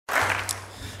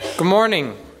Good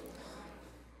morning.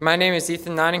 My name is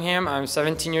Ethan Nottingham. I'm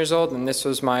 17 years old, and this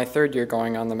was my third year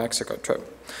going on the Mexico trip.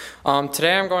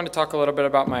 Today I'm going to talk a little bit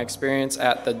about my experience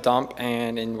at the dump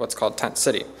and in what's called Tent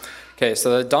City. Okay,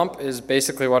 so the dump is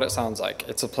basically what it sounds like.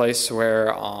 It's a place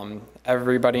where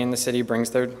everybody in the city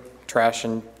brings their trash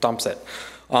and dumps it.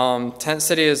 Tent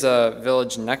City is a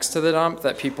village next to the dump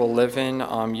that people live in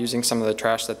using some of the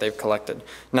trash that they've collected.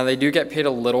 Now, they do get paid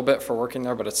a little bit for working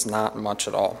there, but it's not much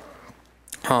at all.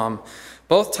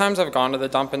 Both times I've gone to the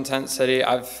dump in Tent City,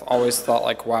 I've always thought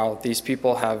like, wow, these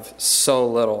people have so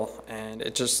little, and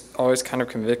it just always kind of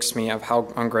convicts me of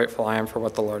how ungrateful I am for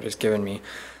what the Lord has given me.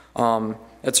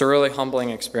 It's a really humbling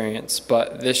experience,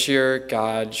 but this year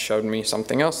God showed me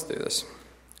something else through this.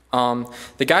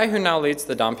 The guy who now leads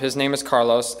the dump, his name is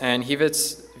Carlos, and he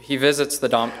visits the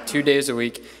dump 2 days a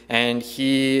week, and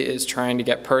he is trying to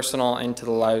get personal into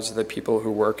the lives of the people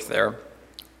who work there.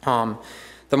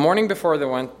 The morning before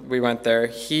we went there,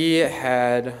 he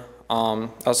had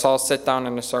us all sit down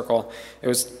in a circle. It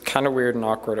was kind of weird and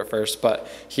awkward at first, but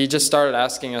he just started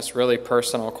asking us really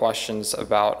personal questions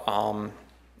about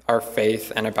our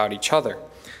faith and about each other.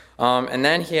 And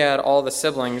then he had all the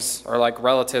siblings, or like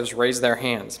relatives, raise their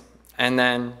hands. And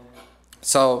then,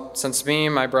 so since me,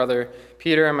 my brother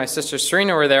Peter, and my sister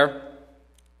Serena were there,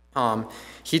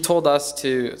 he told us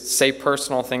to say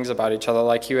personal things about each other.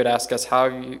 Like he would ask us, how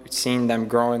have you seen them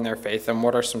grow in their faith, and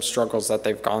what are some struggles that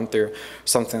they've gone through,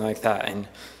 something like that. And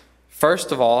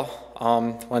first of all,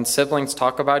 when siblings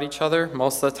talk about each other,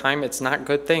 most of the time it's not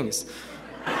good things.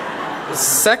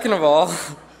 Second of all,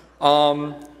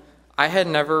 I had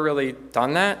never really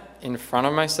done that in front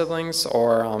of my siblings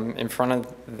or in front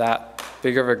of that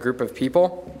big of a group of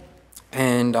people.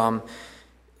 And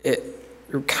it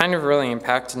kind of really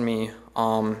impacted me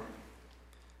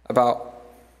about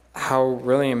how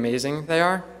really amazing they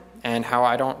are and how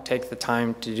I don't take the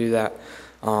time to do that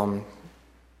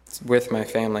with my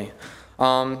family.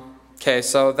 Okay,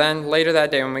 so then later that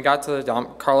day when we got to the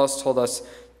dump, Carlos told us,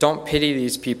 don't pity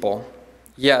these people.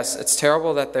 Yes, it's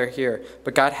terrible that they're here,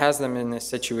 but God has them in this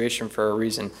situation for a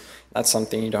reason. That's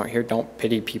something you don't hear. Don't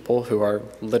pity people who are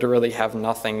literally have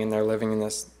nothing and they're living in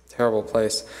this terrible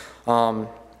place.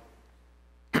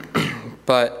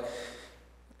 But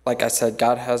like I said,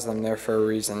 God has them there for a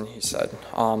reason, he said.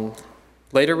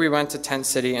 Later we went to Tent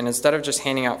City, and instead of just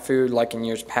handing out food like in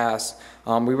years past,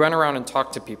 we went around and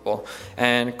talked to people.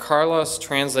 And Carlos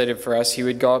translated for us. He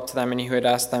would go up to them and he would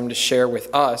ask them to share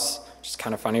with us, which is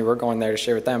kind of funny, we're going there to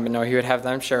share with them, but no, he would have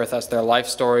them share with us their life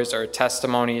stories or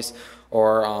testimonies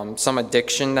or some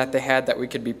addiction that they had that we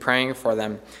could be praying for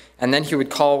them. And then he would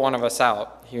call one of us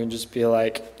out. He would just be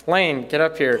like, Lane, get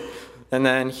up here. And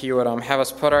then he would have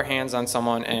us put our hands on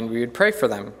someone and we would pray for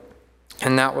them.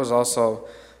 And that was also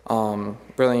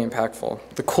really impactful.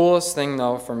 The coolest thing,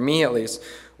 though, for me at least,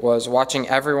 was watching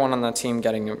everyone on the team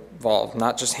getting involved,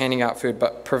 not just handing out food,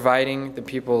 but providing the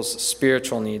people's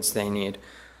spiritual needs they need.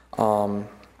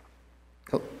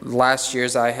 Last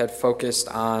year's I had focused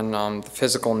on the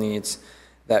physical needs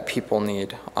that people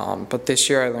need. But this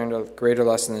year I learned a greater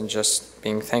lesson than just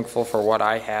being thankful for what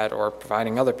I had or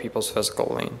providing other people's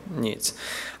physical needs.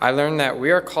 I learned that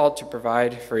we are called to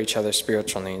provide for each other's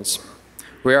spiritual needs.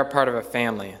 We are part of a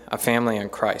family in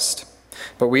Christ.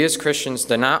 But we as Christians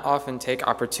do not often take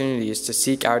opportunities to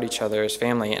seek out each other as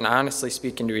family and honestly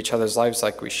speak into each other's lives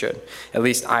like we should. At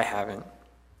least I haven't.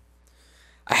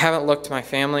 I haven't looked my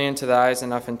family into the eyes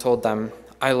enough and told them,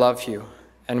 I love you.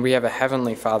 And we have a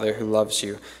heavenly Father who loves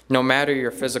you, no matter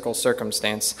your physical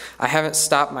circumstance. I haven't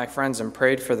stopped my friends and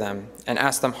prayed for them and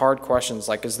asked them hard questions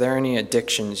like, is there any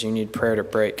addictions you need prayer to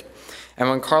break? And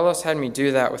when Carlos had me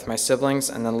do that with my siblings,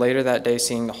 and then later that day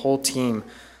seeing the whole team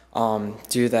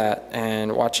do that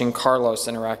and watching Carlos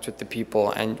interact with the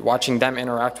people and watching them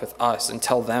interact with us and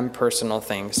tell them personal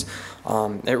things,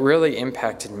 it really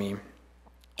impacted me.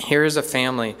 Here is a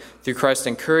family through Christ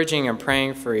encouraging and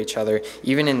praying for each other,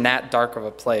 even in that dark of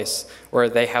a place where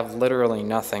they have literally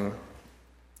nothing.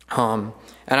 And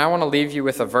I want to leave you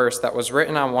with a verse that was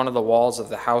written on one of the walls of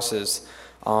the houses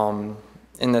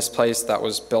in this place that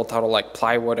was built out of like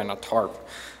plywood and a tarp.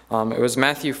 It was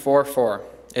Matthew 4:4.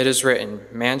 It is written,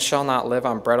 man shall not live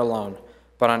on bread alone,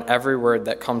 but on every word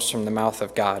that comes from the mouth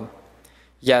of God.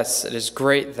 Yes, it is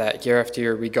great that year after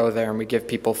year we go there and we give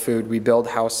people food, we build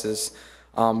houses,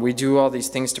 we do all these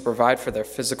things to provide for their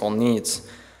physical needs.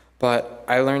 But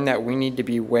I learned that we need to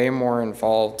be way more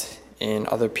involved in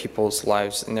other people's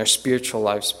lives, in their spiritual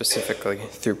lives specifically,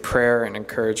 through prayer and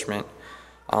encouragement.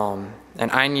 And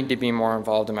I need to be more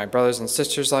involved in my brothers and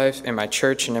sisters' life, in my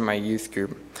church, and in my youth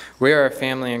group. We are a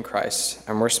family in Christ,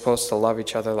 and we're supposed to love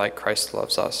each other like Christ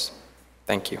loves us.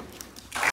 Thank you.